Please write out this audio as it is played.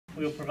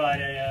We'll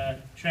provide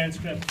a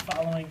transcript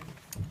following.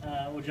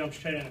 We'll jump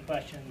straight into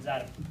questions.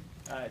 Adam.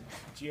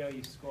 Gio,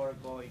 you score a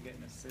goal, you get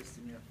an assist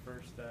in your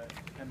first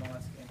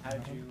MLS game. How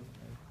did you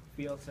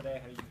feel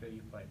today? How do you feel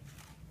you played?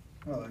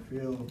 Well, I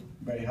feel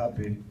very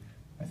happy.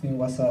 I think it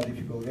was a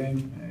difficult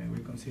game.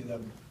 We conceded a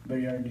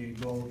very early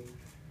goal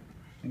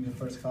in the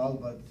first half,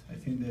 but I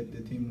think that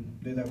the team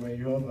did a great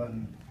job,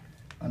 and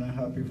I'm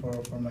happy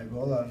for my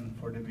goal and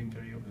for the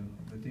victory of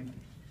the team.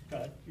 Go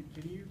ahead.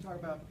 Can you talk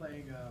about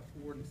playing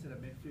forward instead of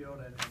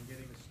midfield and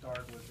getting a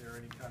start? Was there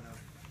any kind of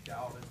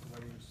doubt as to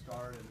whether you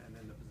start and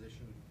then the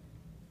position?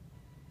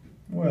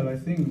 Well, I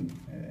think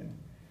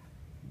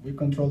we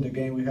control the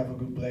game. We have a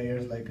good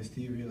players like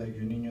Stevie, like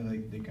Juninho,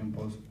 like they can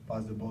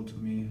pass the ball to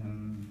me,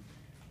 and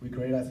we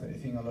create, I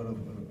think, a lot of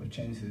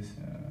chances.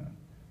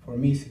 For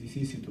me, it's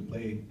easy to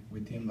play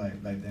with team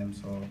like them,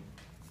 so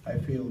I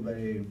feel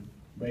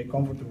very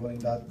comfortable in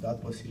that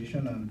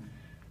position, and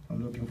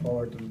I'm looking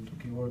forward to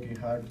keep working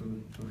hard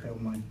to help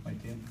my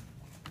team.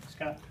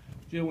 Scott.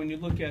 Joe, when you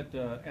look at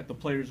the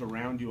players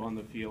around you on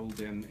the field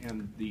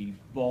and the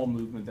ball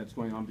movement that's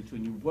going on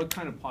between you, what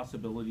kind of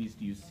possibilities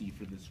do you see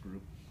for this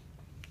group?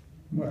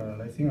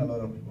 Well, I think a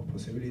lot of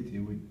possibility.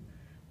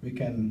 We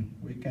can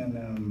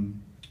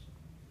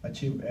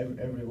achieve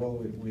every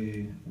goal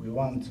we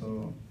want.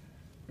 So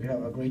we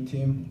have a great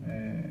team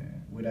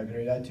with a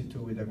great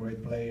attitude, with a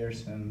great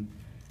players, and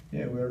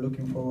yeah, we are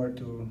looking forward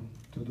to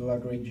do a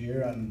great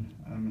year,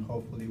 and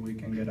hopefully we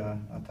can get a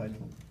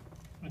title.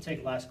 I'm going to take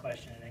the last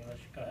question in English.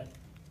 Go ahead.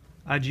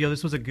 Gio,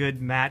 this was a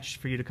good match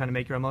for you to kind of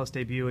make your MLS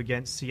debut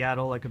against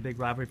Seattle, like a big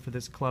rivalry for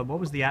this club. What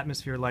was the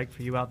atmosphere like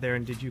for you out there,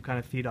 and did you kind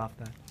of feed off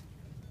that?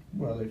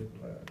 Well, it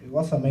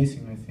was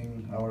amazing. I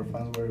think our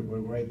fans were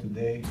great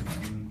today,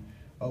 and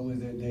always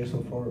their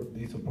support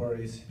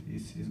is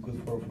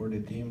good for the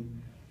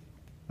team,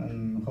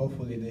 and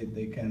hopefully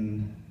they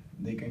can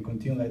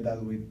continue like that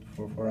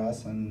for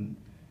us. And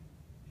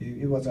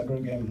it was a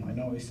great game. I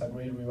know it's a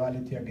great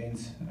rivalry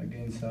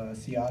against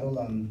Seattle,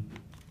 and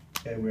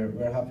yeah,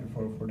 we're happy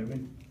for the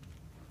win.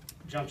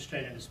 Jump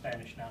straight into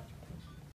Spanish now.